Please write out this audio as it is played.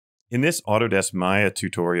In this Autodesk Maya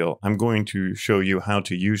tutorial, I'm going to show you how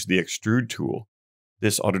to use the Extrude tool.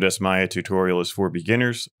 This Autodesk Maya tutorial is for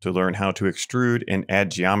beginners to learn how to extrude and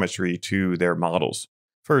add geometry to their models.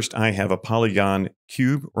 First, I have a polygon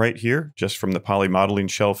cube right here, just from the poly modeling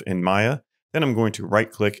shelf in Maya. Then I'm going to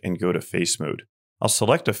right-click and go to face mode. I'll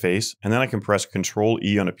select a face, and then I can press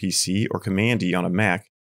Ctrl-E on a PC or Command-E on a Mac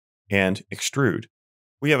and extrude.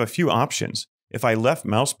 We have a few options. If I left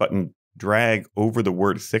mouse button drag over the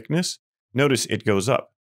word thickness, notice it goes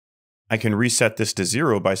up. I can reset this to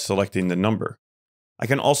 0 by selecting the number. I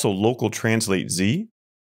can also local translate Z.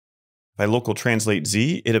 If I local translate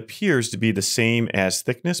Z, it appears to be the same as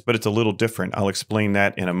thickness, but it's a little different. I'll explain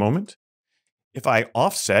that in a moment. If I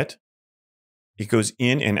offset, it goes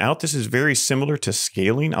in and out. This is very similar to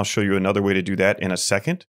scaling. I'll show you another way to do that in a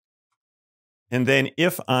second. And then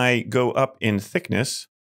if I go up in thickness,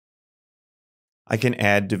 I can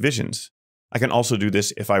add divisions. I can also do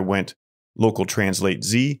this if I went local translate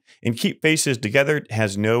Z, and keep faces together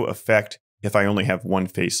has no effect if I only have one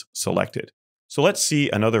face selected. So let's see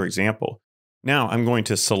another example. Now I'm going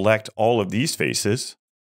to select all of these faces,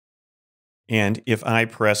 and if I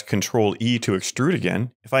press Ctrl-E to extrude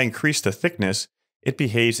again, if I increase the thickness, it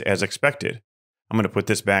behaves as expected. I'm going to put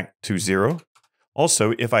this back to 0.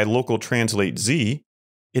 Also, if I local translate Z,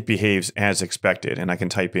 it behaves as expected, and I can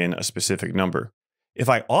type in a specific number. If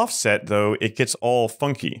I offset, though, it gets all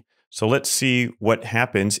funky. So let's see what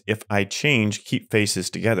happens if I change keep faces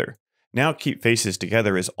together. Now keep faces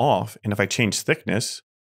together is off, and if I change thickness,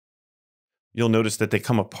 you'll notice that they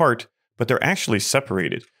come apart, but they're actually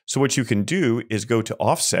separated. So what you can do is go to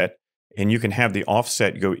offset, and you can have the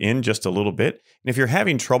offset go in just a little bit. And if you're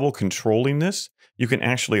having trouble controlling this, you can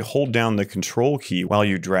actually hold down the control key while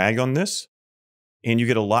you drag on this, and you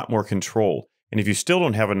get a lot more control. And if you still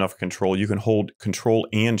don't have enough control, you can hold Control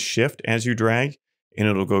and Shift as you drag, and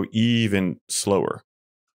it'll go even slower.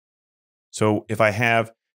 So if I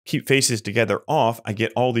have keep faces together off, I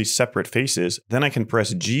get all these separate faces. Then I can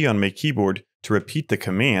press G on my keyboard to repeat the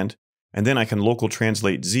command, and then I can local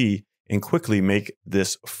translate Z and quickly make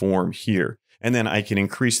this form here. And then I can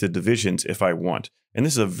increase the divisions if I want. And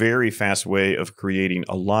this is a very fast way of creating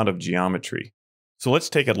a lot of geometry. So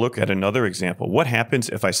let's take a look at another example. What happens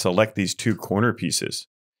if I select these two corner pieces?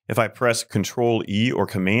 If I press Ctrl-E or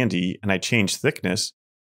Command-E and I change thickness,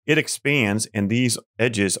 it expands and these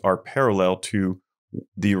edges are parallel to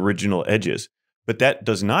the original edges. But that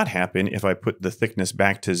does not happen if I put the thickness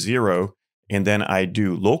back to 0 and then I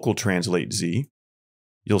do local translate Z.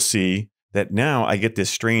 You'll see that now I get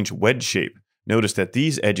this strange wedge shape. Notice that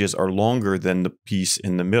these edges are longer than the piece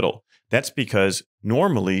in the middle. That's because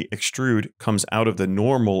normally extrude comes out of the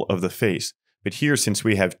normal of the face. But here, since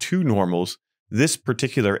we have two normals, this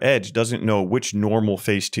particular edge doesn't know which normal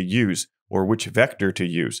face to use or which vector to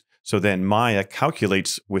use. So then Maya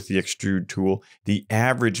calculates with the extrude tool the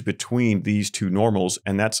average between these two normals,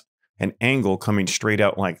 and that's an angle coming straight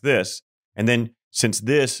out like this. And then since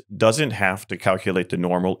this doesn't have to calculate the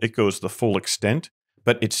normal, it goes the full extent,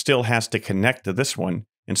 but it still has to connect to this one.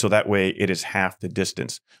 And so that way it is half the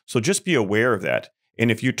distance. So just be aware of that.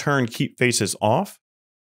 And if you turn keep faces off,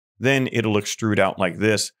 then it'll extrude out like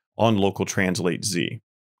this on local translate Z,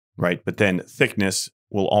 right? But then thickness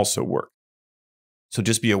will also work. So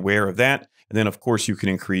just be aware of that. And then of course you can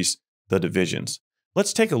increase the divisions.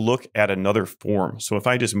 Let's take a look at another form. So if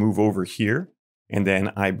I just move over here and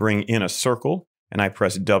then I bring in a circle and I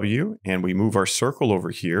press W and we move our circle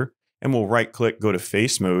over here and we'll right click, go to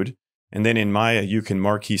face mode. And then in Maya, you can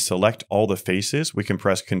marquee select all the faces. We can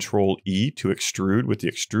press Ctrl-E to extrude with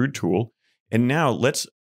the extrude tool. And now let's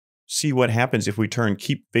see what happens if we turn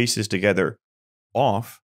keep faces together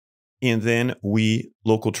off and then we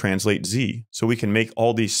local translate Z. So we can make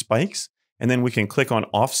all these spikes and then we can click on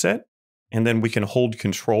offset and then we can hold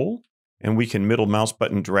Control and we can middle mouse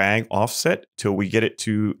button drag offset till we get it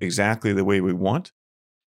to exactly the way we want.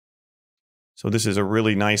 So this is a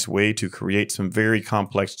really nice way to create some very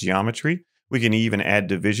complex geometry. We can even add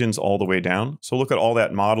divisions all the way down. So look at all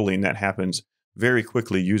that modeling that happens very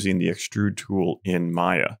quickly using the extrude tool in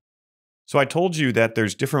Maya. So I told you that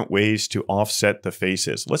there's different ways to offset the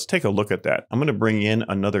faces. Let's take a look at that. I'm going to bring in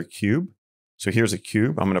another cube. So here's a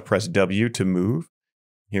cube. I'm going to press W to move.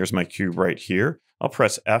 Here's my cube right here. I'll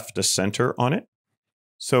press F to center on it.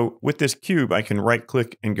 So with this cube, I can right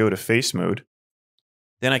click and go to face mode.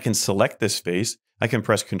 Then I can select this face. I can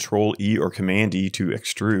press Ctrl-E or Command-E to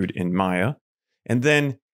extrude in Maya. And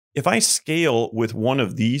then if I scale with one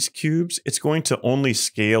of these cubes, it's going to only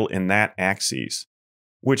scale in that axis,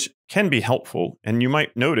 which can be helpful. And you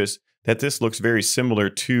might notice that this looks very similar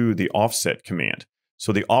to the offset command.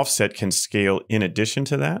 So the offset can scale in addition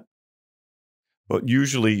to that. but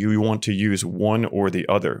usually you want to use one or the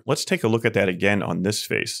other. Let's take a look at that again on this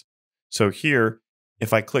face. So here,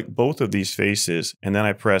 if I click both of these faces and then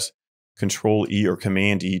I press Control E or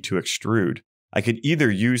Command E to extrude, I could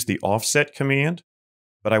either use the offset command,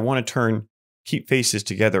 but I want to keep faces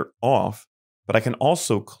together off, but I can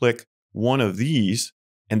also click one of these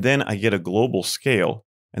and then I get a global scale,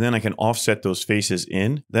 and then I can offset those faces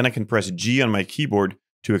in. Then I can press G on my keyboard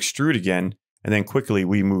to extrude again, and then quickly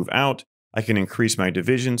we move out. I can increase my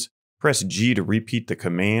divisions, press G to repeat the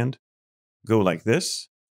command, go like this,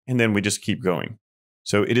 and then we just keep going.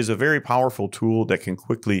 So it is a very powerful tool that can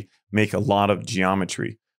quickly make a lot of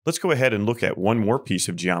geometry. Let's go ahead and look at one more piece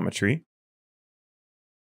of geometry.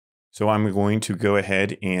 So I'm going to go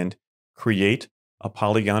ahead and create a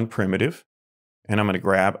polygon primitive, and I'm going to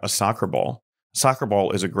grab a soccer ball. Soccer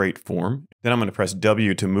ball is a great form. Then I'm going to press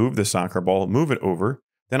W to move the soccer ball, move it over.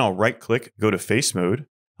 Then I'll right click, go to face mode.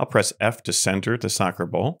 I'll press F to center the soccer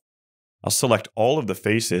ball. I'll select all of the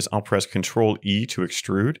faces. I'll press Control E to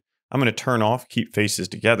extrude. I'm going to turn off keep faces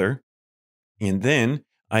together. And then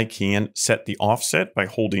I can set the offset by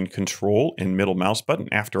holding Control and middle mouse button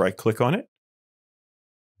after I click on it.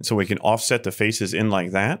 And so we can offset the faces in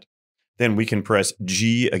like that. Then we can press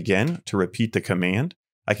G again to repeat the command.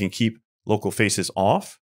 I can keep local faces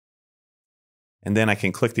off. And then I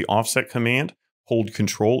can click the offset command, hold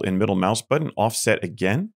Control and middle mouse button, offset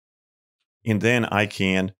again. And then I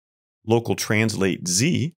can local translate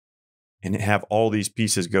Z and have all these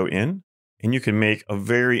pieces go in. And you can make a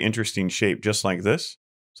very interesting shape just like this.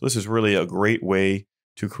 So this is really a great way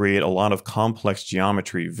to create a lot of complex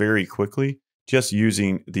geometry very quickly just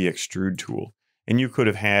using the extrude tool. And you could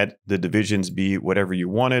have had the divisions be whatever you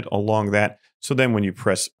wanted along that. So then when you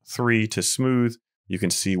press 3 to smooth, you can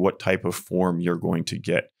see what type of form you're going to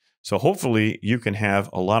get. So hopefully you can have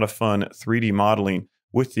a lot of fun 3D modeling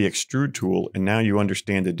with the extrude tool. And now you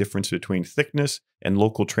understand the difference between thickness and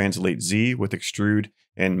local translate Z with extrude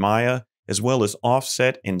and Maya, as well as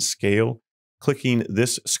offset and scale, clicking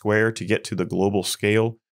this square to get to the global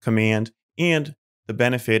scale command, and the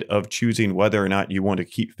benefit of choosing whether or not you want to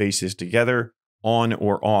keep faces together on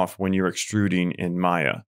or off when you're extruding in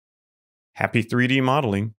Maya. Happy 3D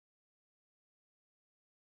modeling!